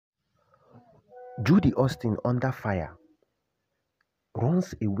Judy Austin Under Fire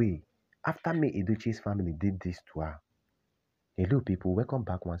runs away after May Edochie's family did this to her. Hello, people. Welcome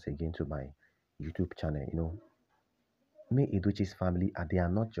back once again to my YouTube channel. May Edochie's family, they are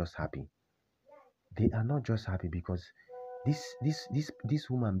not just happy. They are not just happy because this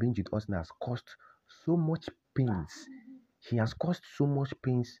woman, being Judy Austin, has caused so much pains. She has caused so much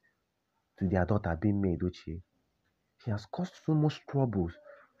pains to their daughter, being May Edochie. She has caused so much troubles.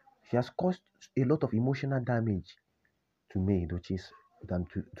 She has caused a lot of emotional damage to May Edochie's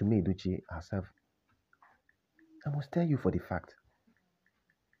to May Edochie herself. I must tell you for the fact,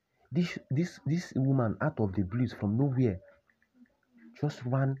 this woman, out of the blues, from nowhere, just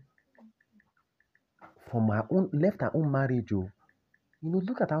ran from her own, left her own marriage. Oh,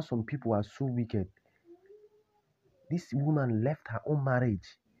 look at how some people are so wicked. This woman left her own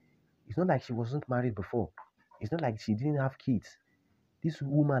marriage. It's not like she wasn't married before. It's not like she didn't have kids. This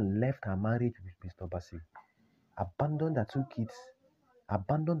woman left her marriage with Mr. Bassi, abandoned her two kids,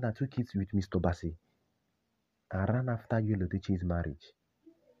 with Mr. Bassi, and ran after Yul Edochie's marriage,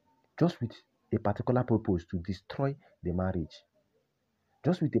 just with a particular purpose to destroy the marriage,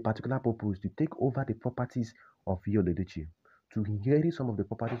 just with a particular purpose to take over the properties of Yul Edochie, to inherit some of the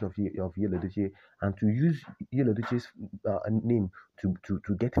properties of Yul Edochie, and to use Yul Edochie's name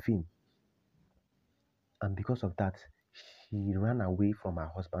to get fame. And because of that, she ran away from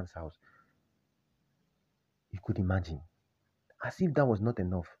her husband's house. You could imagine. As if that was not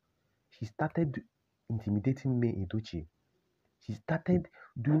enough, she started intimidating May Edochie. She started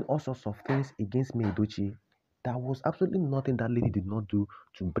doing all sorts of things against May Edochie. There was absolutely nothing that lady did not do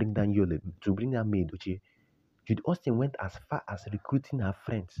to bring down May Edochie. Judy Austin went as far as recruiting her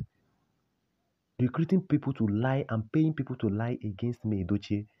friends, recruiting people to lie and paying people to lie against May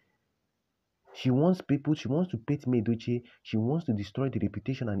Edochie. She wants to paint May Edochie. She wants to destroy the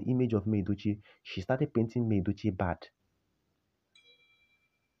reputation and image of May Edochie. She started painting May Edochie bad,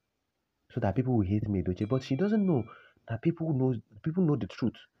 so that people will hate May Edochie. But she doesn't know that people know the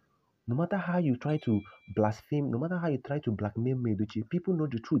truth. No matter how you try to blaspheme, no matter how you try to blackmail May Edochie, people know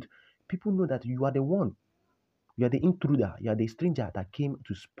the truth. People know that you are the one. You are the intruder. You are the stranger that came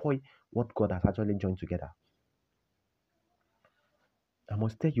to spoil what God has actually joined together. I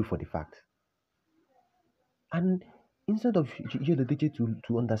must tell you for the fact. And instead of Yul Edochie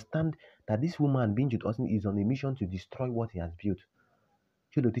to understand that this woman, being Judy Austin, is on a mission to destroy what he has built,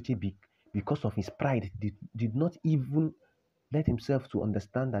 Yul Edochie, because of his pride, did not even let himself to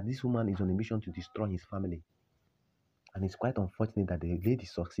understand that this woman is on a mission to destroy his family. And it's quite unfortunate that the lady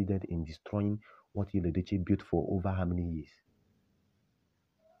succeeded in destroying what Yul Edochie built for over how many years.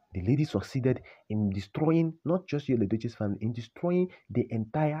 The lady succeeded in destroying not just Yul Edochie's family, in destroying the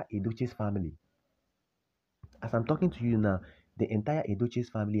entire Edochie's family. As I'm talking to you now, the entire Edochie's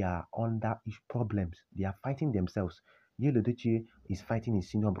family are under problems. They are fighting themselves. Yul Edochie is fighting his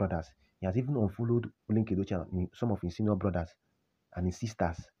senior brothers. He has even unfollowed Link Edochie and some of his senior brothers and his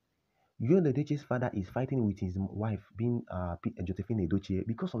sisters. Yul Edochie's father is fighting with his wife, being Josephine Edochie,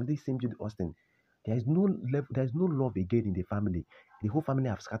 because of this same Judy Austin. There is no love again in the family. The whole family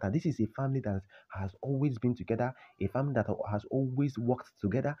have scattered. This is a family that has always been together, a family that has always worked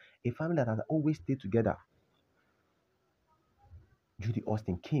together, a family that has always stayed together. Judy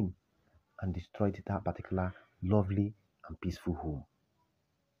Austin came and destroyed that particular lovely and peaceful home.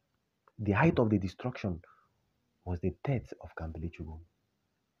 The height of the destruction was the death of Kambi Dé.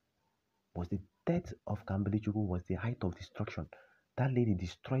 Was the death of Kambi Dé was the height of destruction. That lady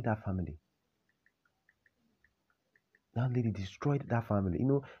destroyed that family. That lady destroyed that family.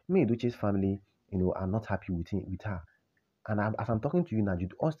 May Edochie's family, are not happy with her. And as I'm talking to you now,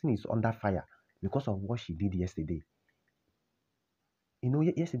 Judy Austin is under fire because of what she did yesterday.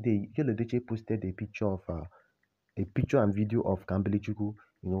 Yesterday, Yul Edochie posted a picture and video of Kambi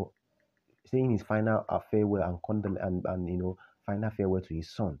Dé, saying his final farewell and final farewell to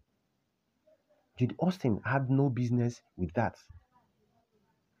his son. Judy Austin had no business with that.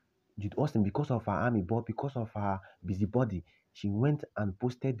 Judy Austin, because of her army, but because of her busybody, she went and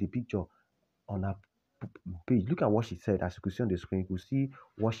posted the picture on her page. Look at what she said. As you could see on the screen, you could see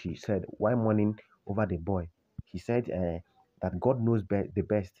what she said while mourning over the boy. She said that God knows the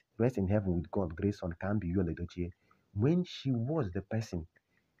best. Rest in heaven with God, grace on Kambi Yul Edochie. When she was the person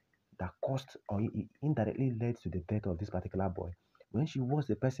that caused or indirectly led to the death of this particular boy, when she was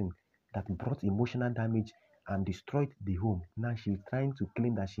the person that brought emotional damage and destroyed the home, now she's trying to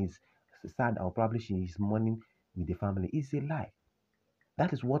claim that she's sad or probably she is mourning with the family. It's a lie.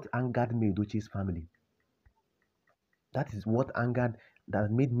 That is what angered May Edochie's family. That is what that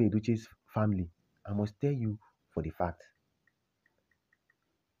made May Edochie's family. I must tell you for the fact.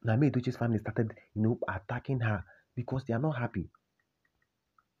 Now, May Edochie's family started, attacking her because they are not happy.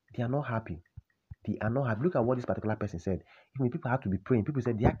 They are not happy. They are not happy. Look at what this particular person said. Even people had to be praying. People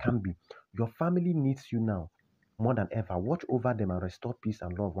said, "There can be. Your family needs you now more than ever. Watch over them and restore peace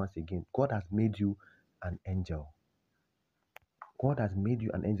and love once again. God has made you an angel. God has made you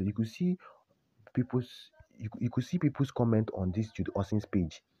an angel." You could see you could see people's comment on this Judy Austin's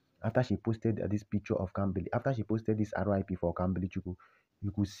page after she posted this picture of Kambi. After she posted this RIP for Kambi,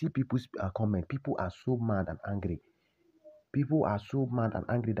 you could see people's comment. People are so mad and angry. People are so mad and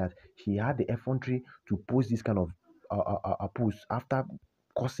angry that she had the effrontery to post this kind of post after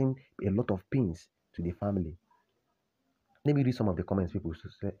causing a lot of pains to the family. Let me read some of the comments people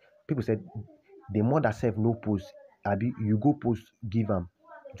said. People said, "The mother self no post. Abi, you go post, give them.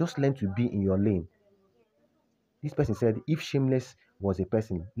 Just learn to be in your lane." This person said, "If Shameless was a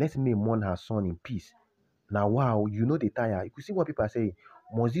person, let me mourn her son in peace." Now, wow, they tire. You could see what people are saying.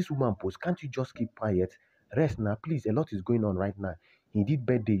 Must this woman post? Can't you just keep quiet? Rest now, please. A lot is going on right now. He did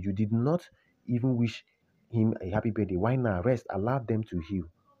birthday. You did not even wish him a happy birthday. Why now? Rest. Allow them to heal.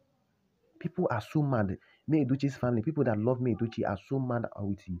 People are so mad. May Edochie's family, people that love May Edochie are so mad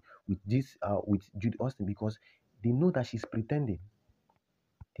with Judy Austin because they know that she's pretending.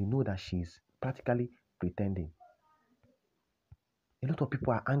 They know that she's practically pretending. A lot of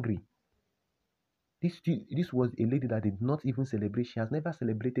people are angry. This was a lady that did not even celebrate. She has never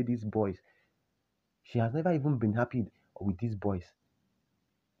celebrated these boys. She has never even been happy with these boys.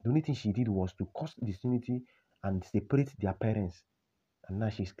 The only thing she did was to cause disunity and separate their parents. And now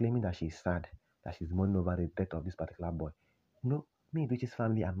she's claiming that she's sad, that she's mourning over the death of this particular boy. Me and Edochie's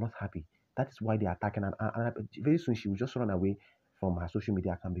family are not happy. That is why they are attacking her. And very soon she will just run away from her social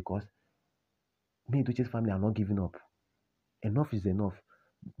media account because me and Edochie's family are not giving up. Enough is enough.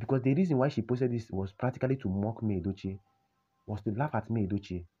 Because the reason why she posted this was practically to mock May Edochie, was to laugh at May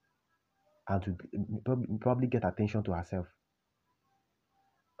Edochie and to probably get attention to herself.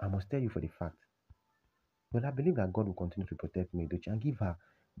 I must tell you for the fact. But I believe that God will continue to protect May Edochie and give her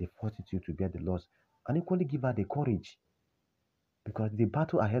the fortitude to bear the loss and equally give her the courage because the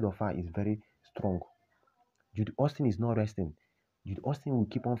battle ahead of her is very strong. Judy Austin is not resting. Judy Austin will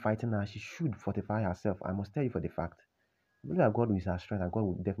keep on fighting her. She should fortify herself. I must tell you for the fact. I believe that God is her strength and God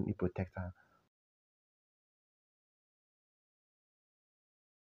will definitely protect her